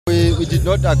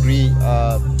did not agree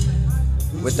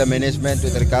with the management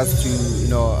with regards to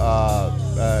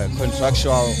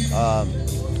contractual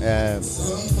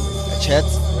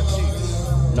chats.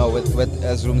 No, with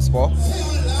as room sport,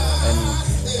 and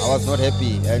I was not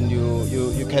happy. And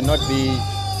you cannot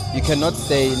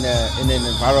stay in an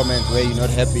environment where you're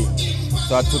not happy.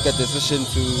 So I took a decision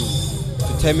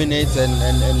to terminate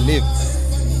and leave.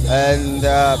 And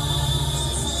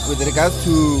with regards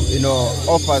to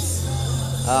offers,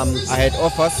 I had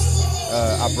offers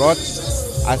abroad.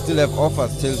 I still have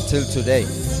offers till today,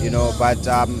 But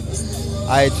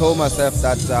I told myself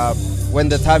that when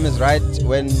the time is right,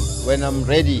 when I'm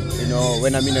ready,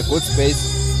 when I'm in a good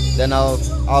space, then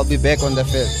I'll be back on the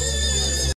field.